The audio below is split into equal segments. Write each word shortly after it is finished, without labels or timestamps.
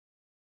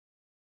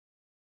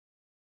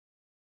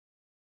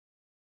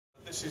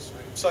This is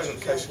Solent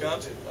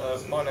Coastguard.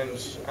 My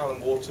name's Alan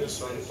Waters.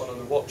 I'm one of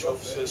the watch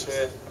officers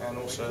here and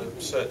also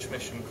search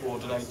mission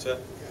coordinator.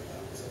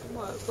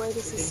 Where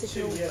does the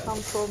signal come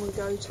from and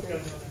go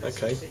to?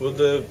 Okay, well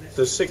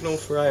the signal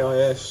for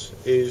AIS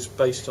is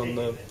based on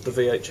the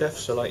VHF,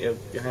 so like your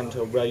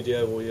handheld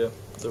radio or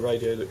the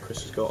radio that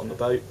Chris has got on the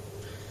boat.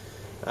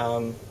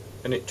 And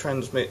it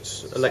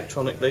transmits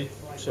electronically,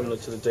 similar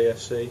to the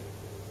DSC.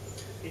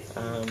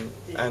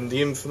 And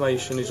the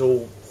information is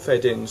all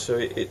fed in, so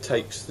it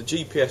takes the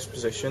GPS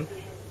position,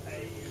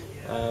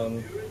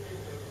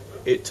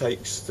 it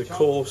takes the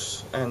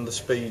course and the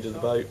speed of the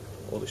boat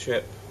or the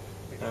ship,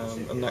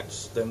 and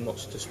that's then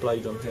what's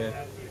displayed on here.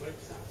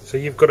 So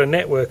you've got a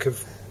network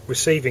of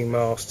receiving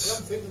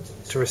masts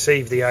to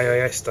receive the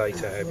AIS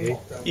data, have you?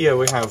 Yeah,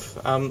 we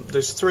have.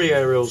 There's 3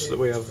 aerials that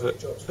we have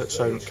at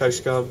Solent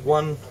Coastguard.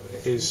 One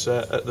is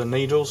at the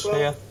Needles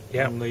here,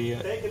 on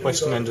the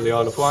western end of the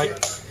Isle of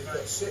Wight.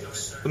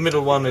 The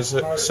middle one is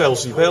at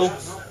Selsleyville,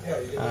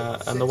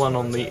 and the one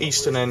on the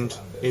eastern end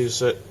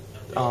is at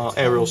our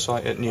aerial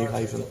site at New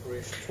Haven.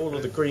 All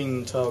of the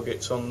green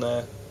targets on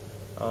there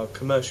are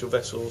commercial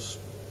vessels,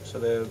 so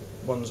they're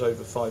ones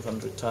over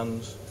 500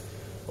 tonnes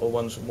or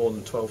ones with more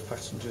than 12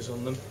 passengers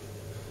on them,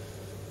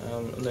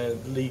 and they're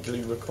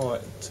legally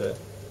required to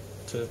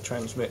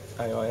transmit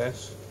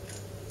AIS.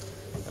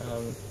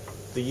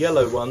 The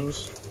yellow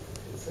ones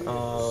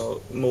are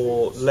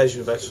more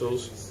leisure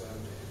vessels,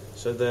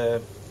 so they're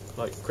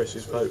like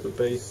Chris's boat would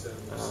be,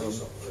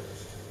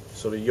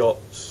 sort of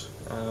yachts,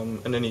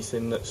 and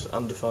anything that's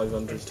under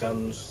 500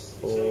 tonnes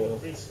or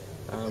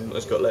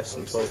has got less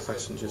than 12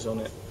 passengers on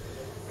it.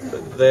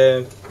 But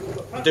the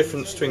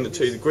difference between the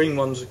two, the green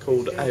ones are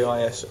called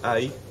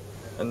AIS-A,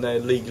 and they're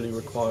legally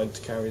required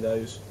to carry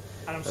those,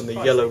 and the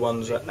yellow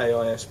ones are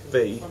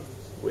AIS-B,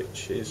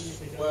 which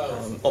is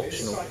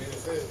optional.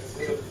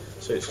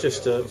 So it's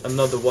just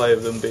another way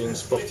of them being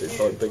spotted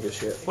by bigger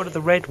ships. What are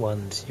the red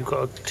ones? You've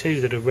got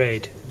 2 that are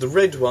red. The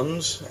red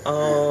ones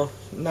are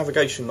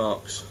navigation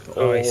marks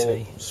or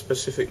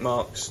specific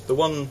marks. The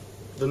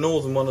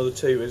northern one of the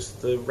 2 is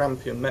the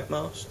Rampion Met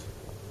Mast,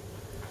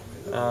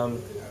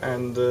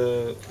 and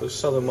the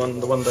southern one,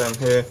 the one down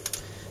here,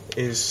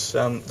 is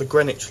the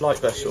Greenwich Light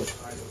Vessel,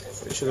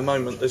 which at the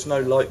moment there's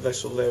no light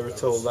vessel there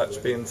at all. That's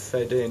being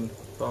fed in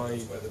by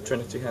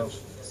Trinity House.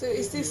 So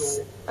is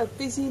this a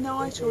busy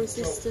night or is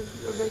this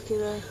a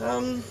regular?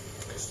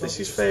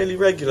 This is fairly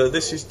regular.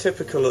 This is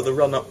typical of the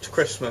run up to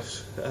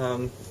Christmas.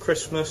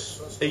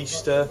 Christmas,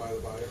 Easter,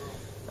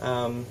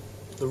 the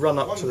run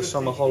up to the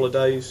summer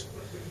holidays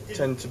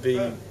tend to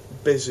be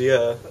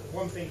busier,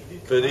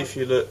 but if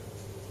you look,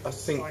 I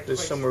think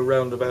there's somewhere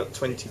around about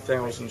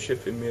 20,000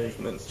 shipping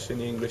movements in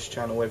the English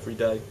Channel every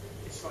day.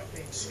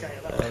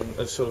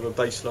 As sort of a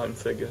baseline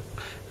figure.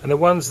 And the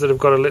ones that have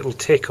got a little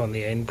tick on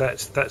the end,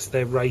 that's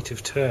their rate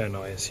of turn,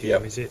 I assume,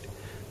 yep. Is it?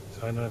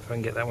 So I don't know if I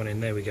can get that one in.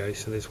 There we go.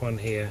 So there's one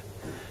here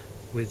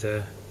with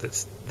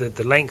that's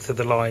the length of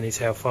the line is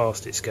how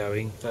fast it's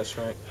going. That's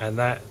right. And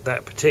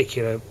that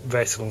particular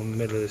vessel in the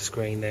middle of the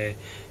screen there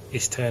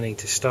is turning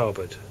to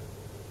starboard.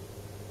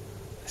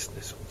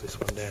 This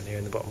one down here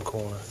in the bottom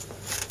corner.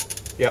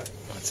 Yep.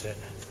 That's it.